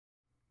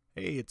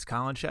Hey, it's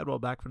Colin Shadwell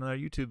back for another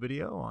YouTube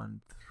video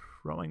on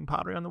throwing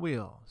pottery on the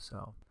wheel.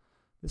 So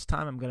this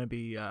time I'm going to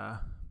be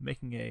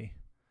making a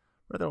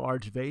rather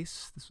large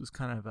vase. This was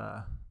kind of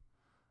a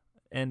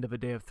end of a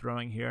day of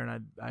throwing here,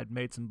 and I'd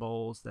made some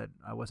bowls that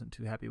I wasn't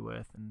too happy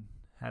with and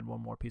had one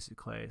more piece of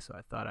clay, so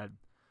I thought I'd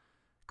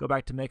go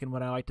back to making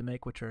what I like to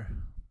make, which are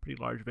pretty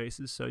large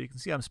vases. So you can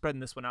see I'm spreading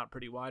this one out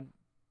pretty wide.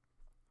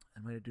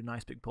 I'm going to do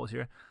nice big pulls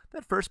here.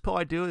 That first pull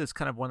I do is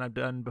kind of one I've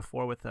done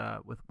before with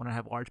when I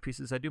have large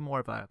pieces. I do more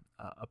of a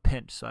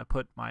pinch, so I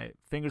put my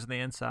fingers on the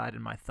inside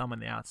and my thumb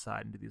on the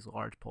outside and do these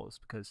large pulls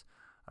because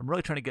I'm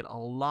really trying to get a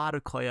lot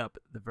of clay up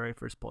the very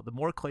first pull. The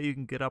more clay you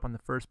can get up on the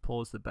first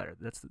pull is the better.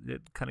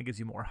 It kind of gives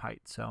you more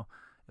height. So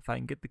if I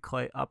can get the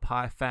clay up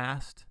high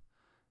fast,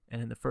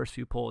 and in the first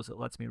few pulls, it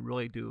lets me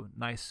really do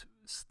nice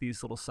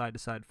these little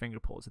side-to-side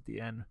finger pulls at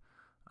the end.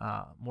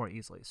 More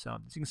easily. So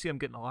as you can see, I'm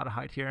getting a lot of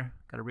height here.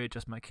 Got to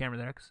readjust my camera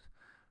there because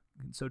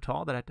it's so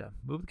tall that I had to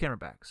move the camera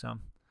back. So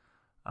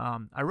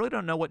I really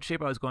don't know what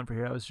shape I was going for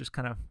here. I was just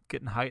kind of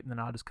getting height, and then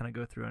I'll just kind of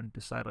go through and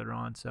decide later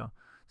on. So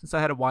since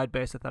I had a wide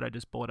base, I thought I'd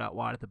just bullet out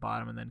wide at the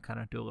bottom and then kind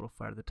of do a little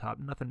flat at the top.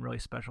 Nothing really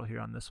special here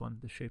on this one.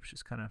 The shape's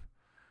just kind of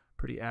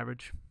pretty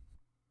average.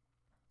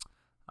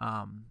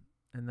 And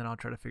then I'll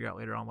try to figure out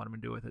later on what I'm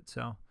going to do with it.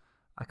 So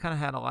I kind of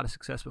had a lot of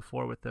success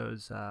before with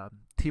those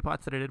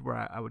teapots that I did,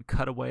 where I would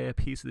cut away a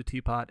piece of the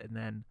teapot and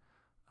then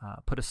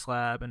put a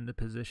slab in the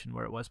position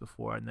where it was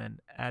before and then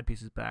add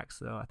pieces back.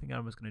 So I think I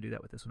was going to do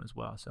that with this one as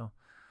well. So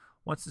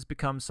once this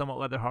becomes somewhat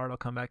leather hard, I'll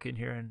come back in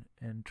here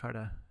and try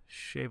to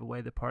shave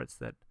away the parts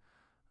that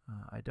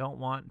I don't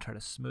want and try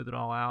to smooth it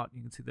all out.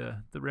 You can see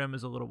the rim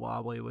is a little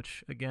wobbly,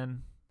 which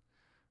again,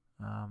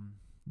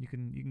 you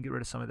can get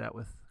rid of some of that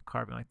with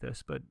carving like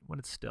this, but when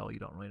it's still, you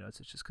don't really notice.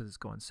 It's just because it's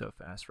going so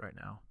fast right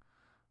now.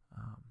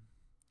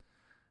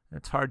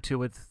 It's hard to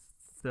with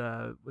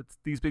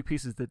these big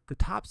pieces. The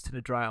tops tend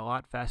to dry a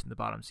lot faster than the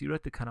bottom, so you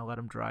have to kind of let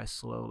them dry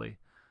slowly.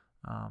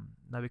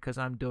 Now because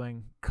I'm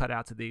doing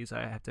cutouts of these,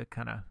 I have to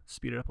kind of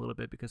speed it up a little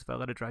bit, because if I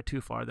let it dry too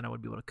far, then I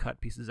would be able to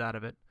cut pieces out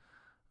of it.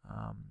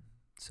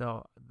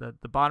 So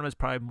the bottom is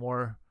probably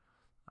more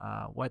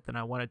wet than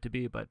I want it to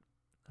be, but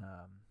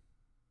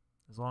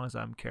as long as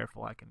I'm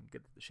careful, I can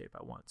get the shape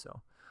I want.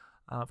 So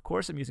of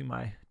course I'm using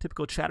my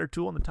typical chatter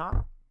tool on the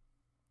top.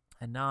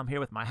 And now I'm here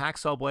with my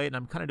hacksaw blade, and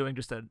I'm kind of doing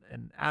just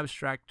an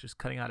abstract, just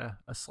cutting out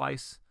a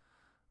slice,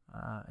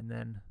 and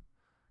then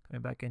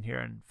coming back in here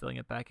and filling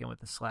it back in with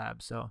the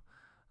slab. So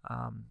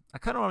I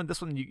kind of want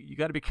this one, you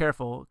got to be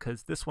careful,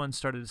 because this one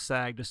started to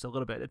sag just a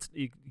little bit.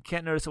 You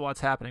can't notice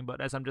what's happening,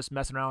 but as I'm just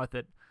messing around with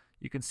it,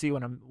 you can see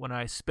when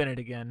I spin it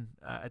again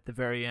at the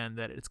very end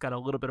that it's got a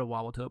little bit of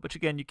wobble to it. Which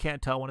again, you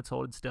can't tell when it's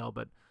holding still,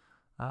 but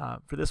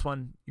for this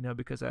one,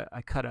 because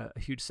I cut a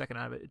huge second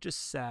out of it, it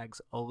just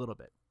sags a little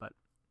bit, but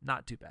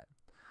not too bad.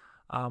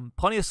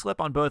 Plenty of slip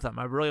on both of them.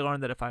 I've really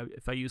learned that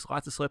if I use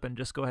lots of slip and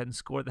just go ahead and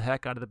score the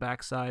heck out of the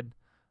backside,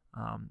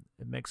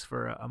 it makes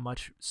for a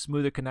much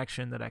smoother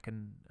connection that I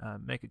can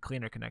make a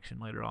cleaner connection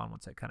later on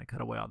once I kind of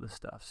cut away all this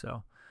stuff.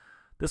 So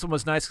this one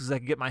was nice because I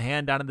could get my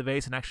hand down in the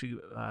vase and actually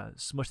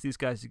smush these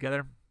guys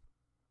together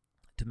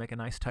to make a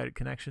nice tight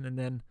connection, and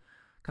then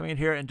coming in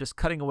here and just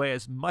cutting away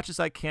as much as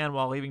I can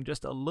while leaving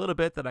just a little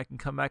bit that I can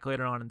come back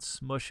later on and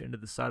smush into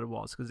the side of the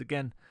walls. Because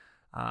again,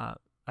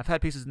 I've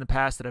had pieces in the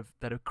past that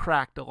have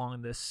cracked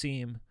along this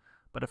seam,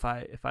 but if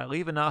I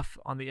leave enough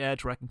on the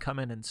edge where I can come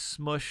in and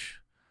smush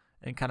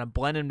and kind of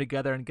blend them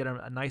together and get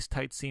a nice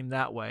tight seam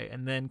that way,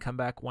 and then come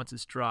back once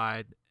it's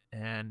dried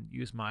and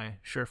use my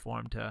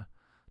Sureform to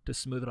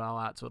smooth it all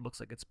out so it looks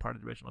like it's part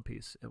of the original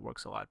piece, it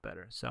works a lot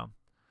better. So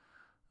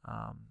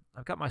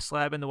I've got my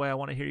slab in the way I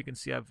want it here. You can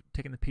see I've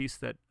taken the piece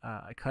that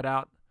I cut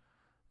out,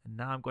 and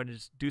now I'm going to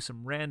just do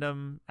some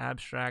random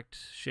abstract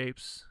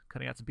shapes,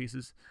 cutting out some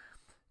pieces.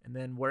 And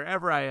then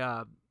wherever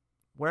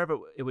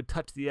it would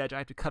touch the edge, I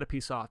have to cut a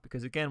piece off,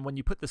 because again, when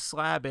you put the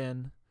slab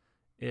in,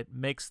 it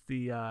makes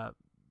the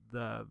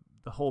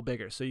hole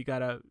bigger. So you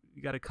gotta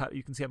cut.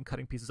 You can see I'm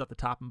cutting pieces off the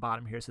top and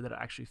bottom here so that it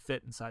actually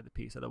fit inside the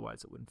piece.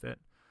 Otherwise, it wouldn't fit.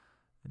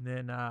 And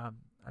then I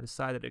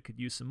decided it could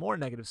use some more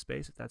negative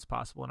space if that's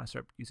possible, and I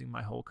start using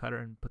my hole cutter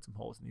and put some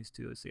holes in these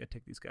two. So I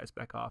take these guys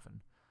back off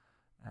and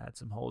add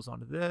some holes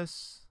onto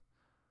this,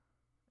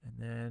 and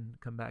then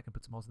come back and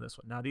put some holes in this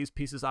one. Now these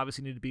pieces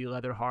obviously need to be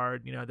leather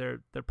hard.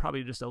 They're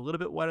probably just a little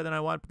bit wetter than I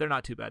want, but they're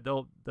not too bad.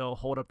 They'll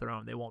hold up their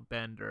own. They won't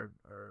bend or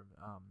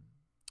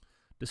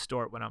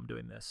distort when I'm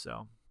doing this.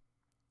 So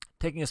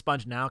taking a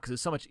sponge now, because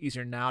it's so much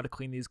easier now to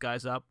clean these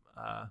guys up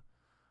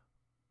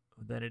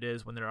than it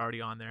is when they're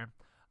already on there.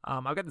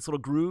 I've got this little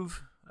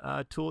groove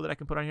tool that I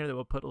can put on here that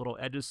will put little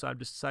edges. So I've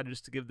just decided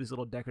just to give these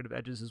little decorative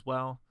edges as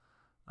well.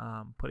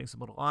 Putting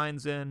some little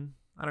lines in.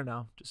 I don't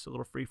know, just a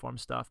little freeform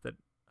stuff that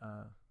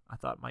I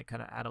thought might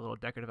kind of add a little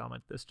decorative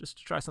element to this, just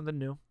to try something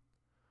new.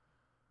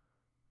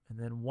 And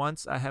then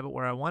once I have it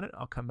where I want it,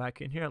 I'll come back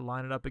in here,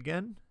 line it up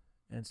again,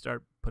 and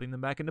start putting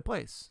them back into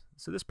place.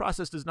 So this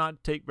process does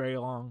not take very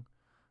long.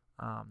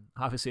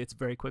 Obviously, it's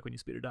very quick when you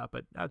speed it up,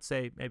 but I'd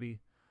say maybe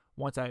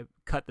once I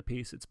cut the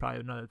piece, it's probably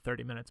another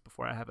 30 minutes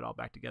before I have it all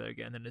back together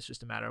again. Then it's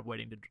just a matter of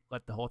waiting to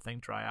let the whole thing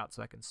dry out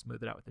so I can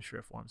smooth it out with the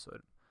shear form so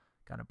it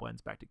kind of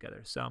blends back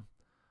together. So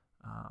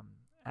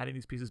adding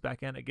these pieces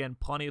back in, again,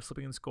 plenty of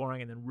slipping and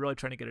scoring, and then really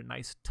trying to get it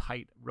nice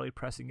tight, really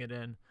pressing it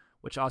in,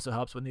 which also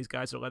helps when these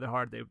guys are leather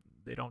hard.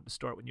 They don't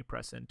distort when you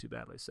press in too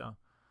badly. So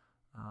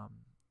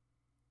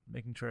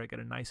making sure I get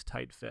a nice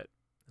tight fit,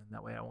 and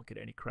that way I won't get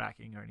any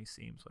cracking or any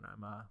seams when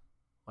I'm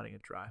letting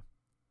it dry.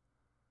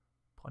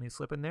 Plenty of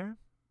slip in there.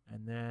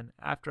 And then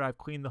after I've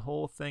cleaned the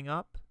whole thing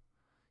up,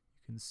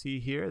 you can see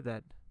here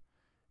that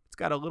it's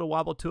got a little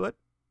wobble to it,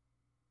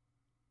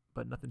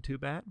 but nothing too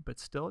bad. But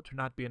still, it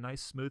turned out to be a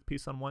nice smooth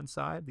piece on one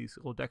side. These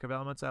little decorative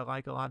elements I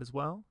like a lot as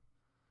well.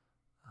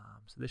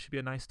 So this should be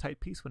a nice tight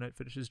piece when it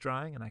finishes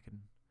drying, and I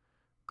can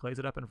glaze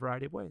it up in a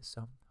variety of ways.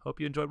 So hope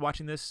you enjoyed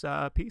watching this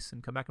piece,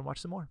 and come back and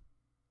watch some more.